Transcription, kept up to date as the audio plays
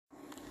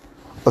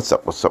What's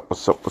up? What's up?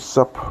 What's up? What's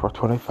up?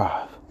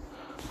 425.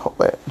 Oh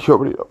man, you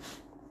already know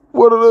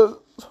what it is.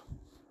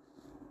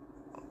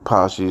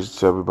 Apologies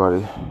to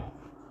everybody.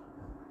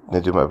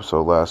 Didn't do my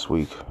episode last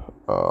week.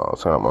 I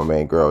was talking about my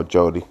main girl,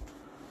 Jody.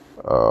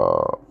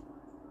 Uh,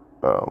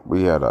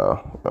 we had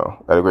a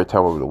great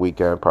time over the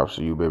weekend. Props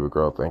to you, baby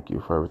girl. Thank you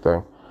for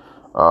everything.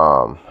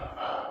 I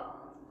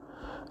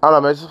don't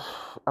know, man.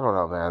 I don't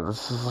know, man.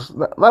 This is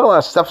not a lot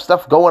of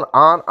stuff going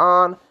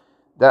on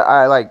that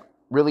I like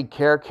really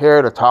care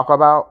to talk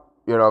about.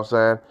 You know what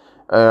I'm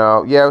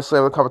saying? Yeah,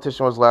 the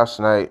competition was last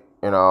night.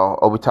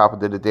 Obi Toppin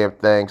did the damn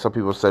thing. Some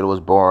people said it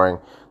was boring.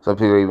 Some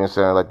people even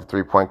saying like the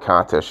 3-point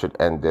contest should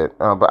end it.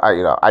 But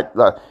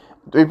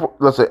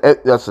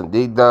listen.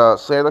 The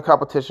Slaying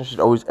competition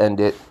should always end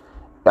it.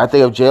 I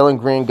think if Jalen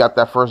Green got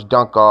that first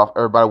dunk off,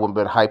 everybody would have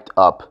been hyped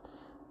up.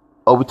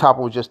 Obi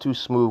Toppin was just too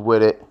smooth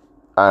with it.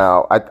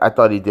 I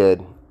thought he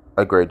did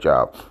a great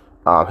job.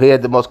 He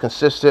had the most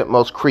consistent,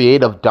 most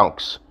creative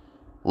dunks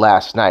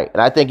last night.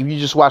 And I think if you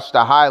just watch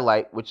the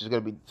highlight, which is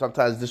going to be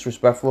sometimes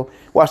disrespectful,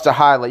 watch the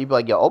highlight, you'd be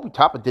like, yo, Obi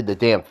Toppin did the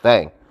damn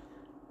thing.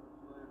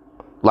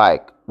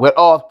 Like, with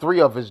all three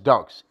of his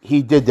dunks,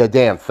 he did the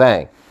damn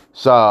thing.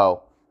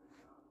 So,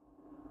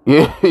 you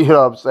know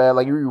what I'm saying?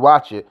 Like, you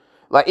watch it.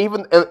 Like,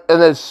 even in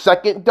the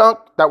second dunk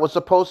that was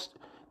the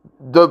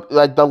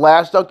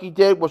last dunk he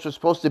did, which was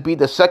supposed to be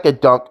the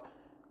second dunk,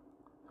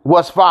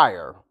 was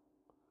fire.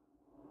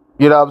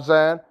 You know what I'm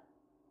saying?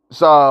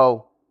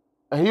 So,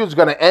 he was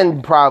going to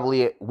end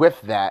probably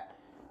with that.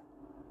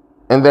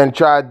 And then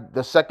tried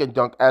the second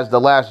dunk as the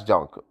last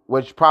dunk,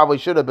 which probably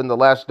should have been the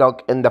last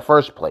dunk in the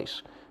first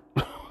place.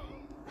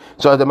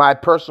 So, in my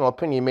personal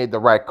opinion, he made the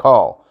right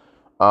call.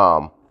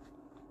 But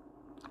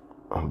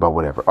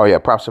whatever. Oh, yeah,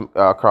 props to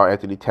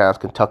Karl-Anthony Towns,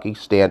 Kentucky,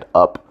 stand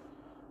up.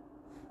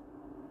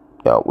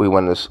 We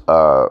won this,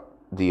 the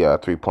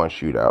 3-point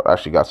shootout. I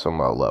actually got some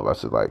love. I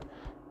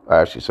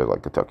actually said,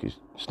 Kentucky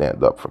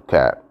stand up for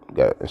Cat.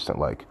 Got an instant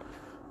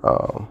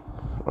on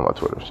my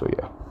Twitter. So,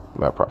 yeah,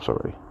 mad props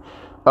already.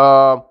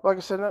 Like I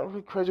said, nothing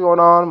really crazy going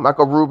on.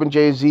 Michael Rubin,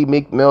 Jay-Z,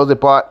 Meek Mills, they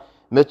bought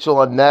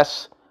Mitchell and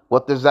Ness.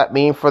 What does that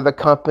mean for the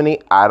company?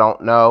 I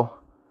don't know.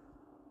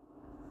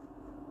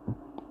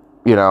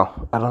 I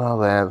don't know,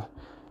 man.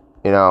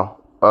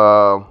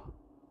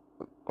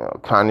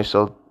 Kanye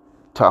still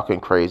talking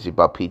crazy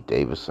about Pete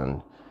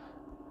Davidson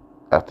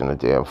acting a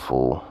damn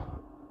fool.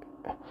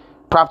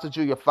 Props to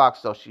Julia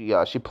Fox, though.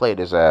 She played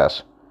his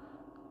ass.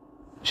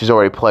 She's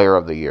already player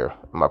of the year,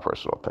 in my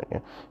personal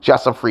opinion. She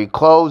got some free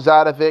clothes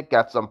out of it,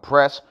 got some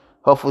press.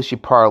 Hopefully she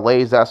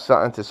parlays that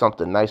into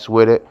something nice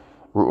with it.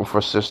 Rooting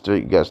for sister.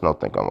 You guys don't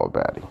think I'm a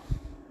baddie.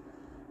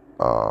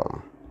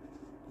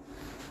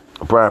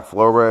 Brian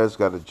Flores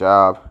got a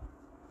job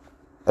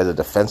as a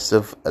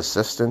defensive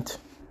assistant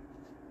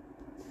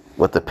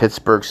with the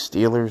Pittsburgh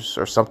Steelers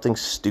or something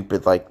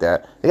stupid like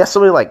that. They got so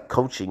many like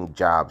coaching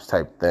jobs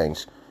type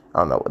things.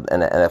 I don't know,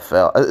 in the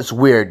NFL. It's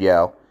weird,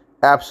 yo.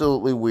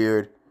 Absolutely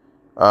weird.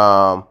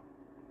 I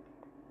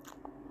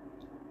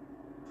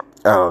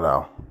don't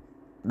know.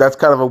 That's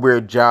kind of a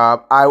weird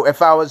job.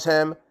 If I was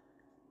him,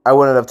 I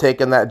wouldn't have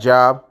taken that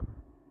job.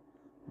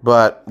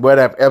 But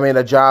whatever. I mean,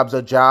 a job's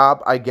a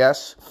job, I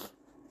guess.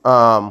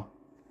 I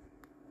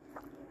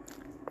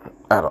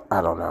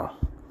don't know.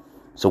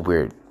 It's a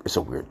weird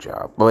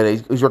job. But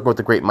he's working with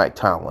the great Mike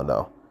Tomlin,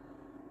 though.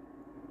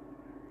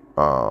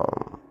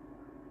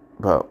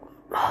 But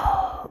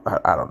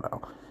I don't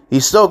know.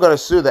 He's still gonna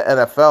sue the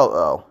NFL,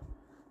 though.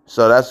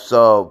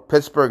 So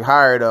Pittsburgh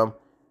hired him,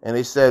 and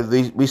they said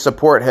we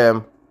support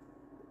him.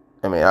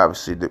 I mean,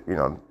 obviously,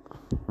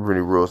 Rudy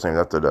Rule's named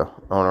after the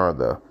owner of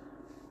the,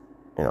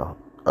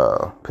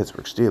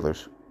 Pittsburgh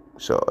Steelers.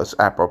 So it's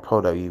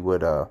apropos that he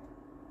would, have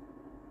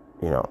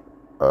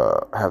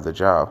the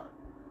job.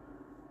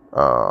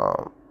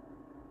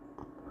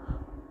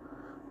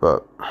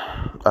 But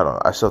I don't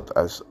know. I still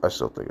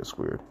think it's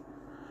weird.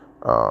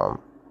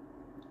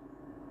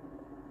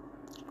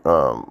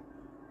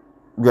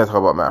 We got to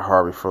talk about Matt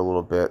Harvey for a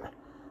little bit.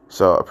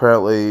 So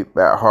apparently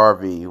Matt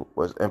Harvey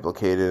was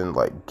implicated in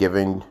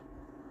giving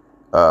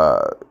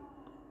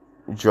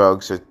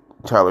drugs to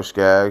Tyler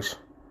Skaggs.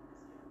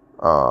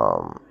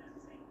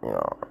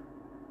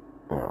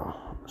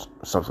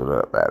 Something of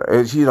that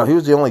matter. He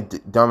was the only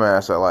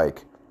dumbass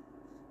that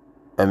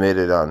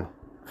admitted on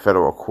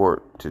federal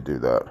court to do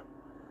that.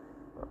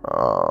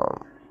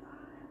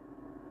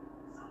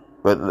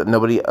 But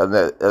nobody,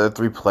 the other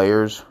three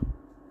players,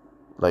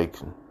 they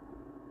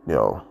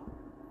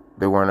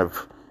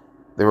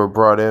were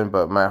brought in,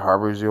 but Matt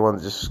Harvey's the one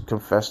that just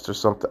confessed or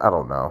something. I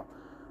don't know.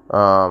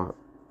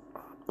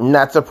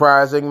 Not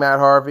surprising, Matt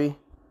Harvey,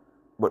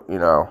 but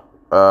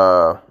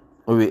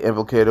would be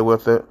implicated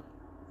with it.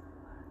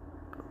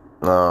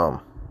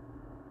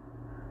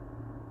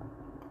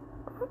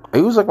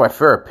 He was my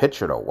favorite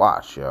pitcher to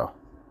watch, yo.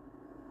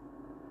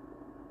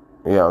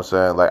 You know what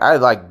I'm saying?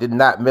 I did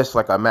not miss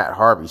a Matt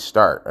Harvey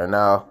start, and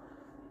now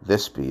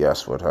this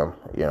BS with him.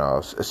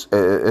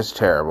 It's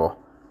terrible.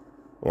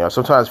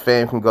 Sometimes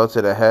fame can go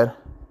to the head.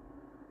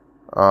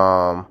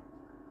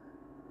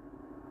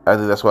 I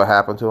think that's what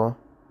happened to him.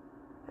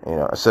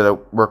 Instead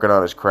of working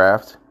on his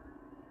craft,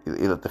 he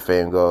let the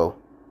fame go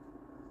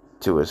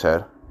to his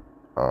head,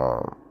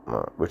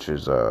 which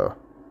is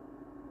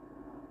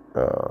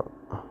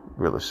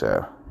really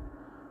sad.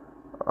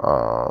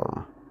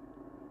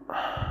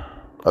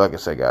 Like I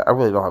said, guys, I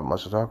really don't have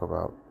much to talk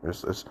about.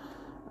 It's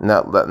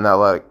not a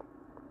lot of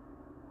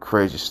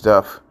crazy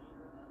stuff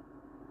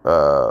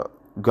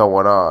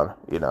going on.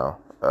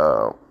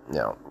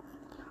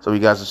 So you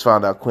guys just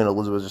found out Queen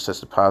Elizabeth just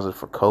tested positive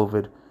for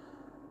COVID.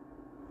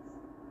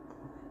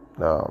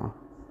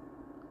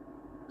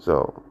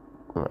 So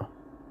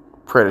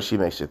pray that she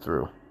makes it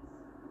through.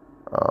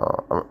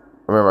 I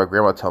remember my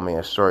grandma told me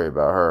a story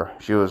about her.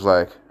 She was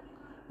like,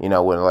 when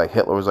like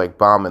Hitler was like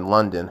bombing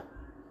London,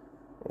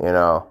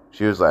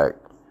 she was like,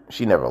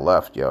 she never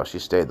left, She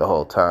stayed the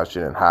whole time. She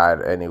didn't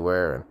hide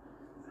anywhere,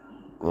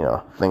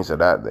 and things of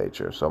that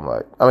nature. So I'm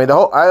like, I mean,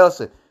 I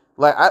also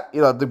like,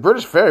 the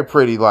British very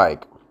pretty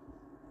like,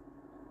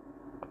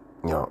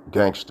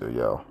 gangster,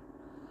 yo.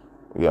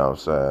 You know what I'm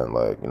saying?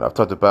 Like, I've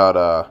talked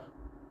about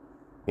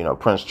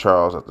Prince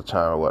Charles at the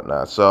time or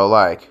whatnot. So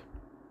like,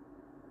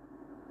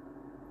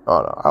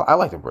 I don't know. I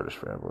like the British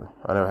family.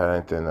 I never had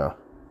anything.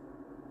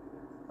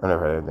 I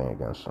never had anything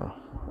against them.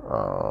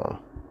 I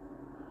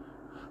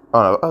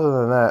don't know. Other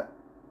than that,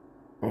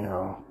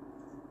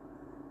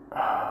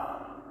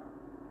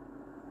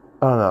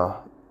 I don't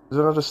know. Is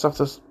there other stuff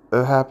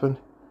that happened?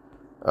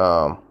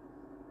 Yeah,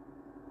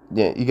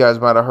 you guys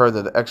might have heard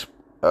that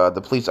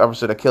the police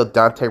officer that killed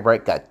Dante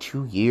Wright got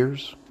 2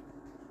 years.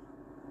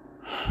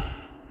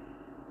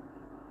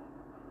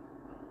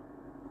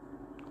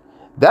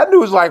 That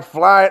news like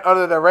flying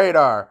under the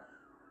radar.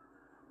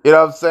 You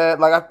know what I'm saying?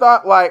 Like I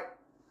thought, like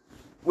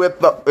with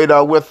the,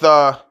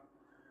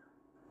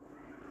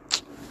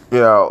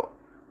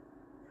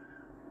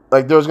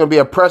 like there was gonna be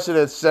a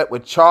precedent set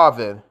with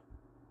Chauvin,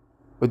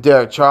 with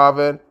Derek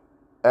Chauvin,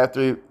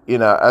 after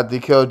he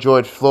killed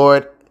George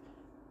Floyd.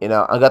 I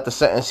got the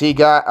sentence he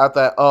got. I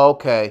thought, oh,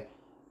 okay,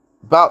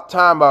 about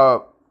time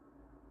a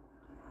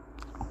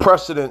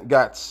precedent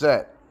got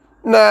set.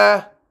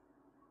 Nah,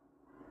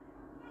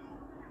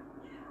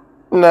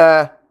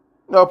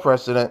 no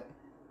precedent.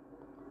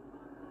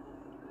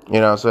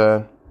 You know what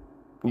I'm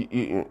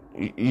saying?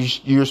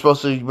 You're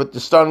supposed to put the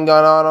stun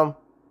gun on him?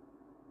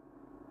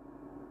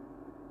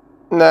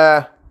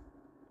 Nah.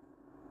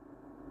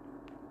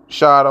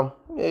 Shot him.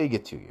 Yeah, you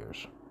get 2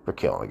 years for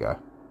killing a guy.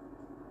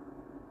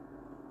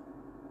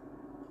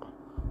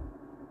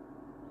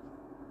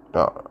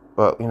 No,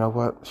 but you know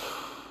what?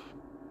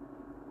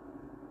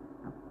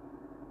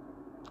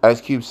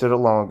 Ice Cube said it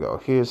long ago.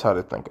 Here's how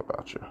they think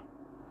about you.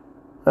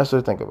 That's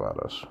what they think about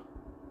us.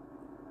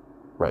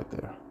 Right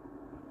there.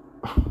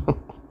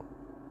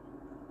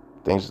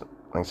 Things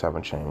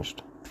haven't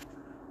changed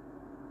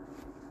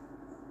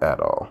at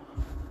all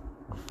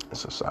in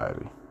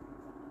society.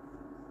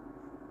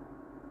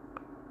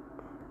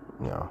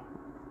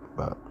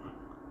 But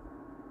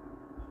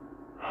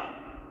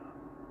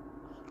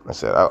like I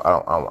said, I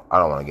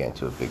don't want to get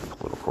into a big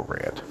political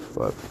rant,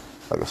 but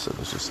like I said,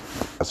 that's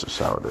just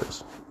how it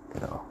is,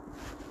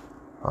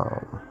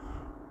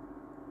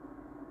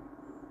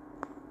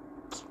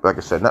 Like I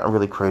said, nothing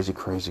really crazy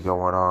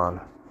going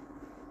on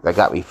that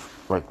got me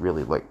like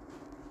really like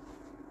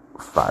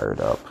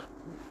fired up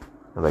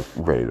and like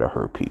ready to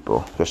hurt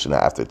people, especially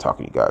not after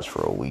talking to you guys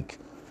for a week.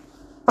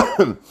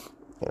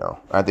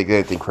 I think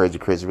anything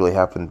crazy really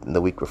happened in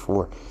the week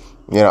before.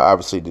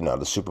 Obviously,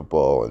 the Super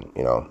Bowl and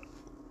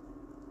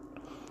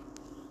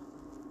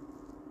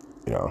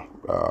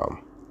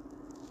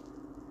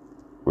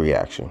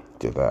reaction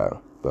to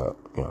that, but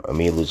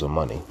me losing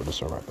money, but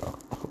it's all right though.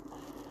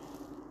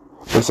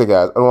 Listen,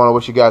 guys, I don't want to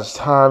wish you guys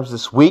times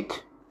this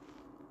week.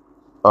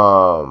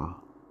 I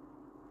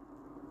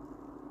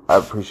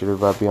appreciate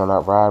everybody being on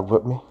that ride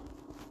with me,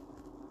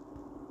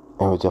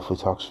 and we'll definitely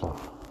talk soon.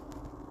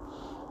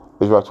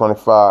 It's Rock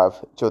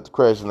 25. Chill with the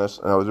craziness,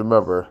 and always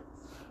remember,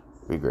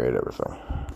 be great at everything.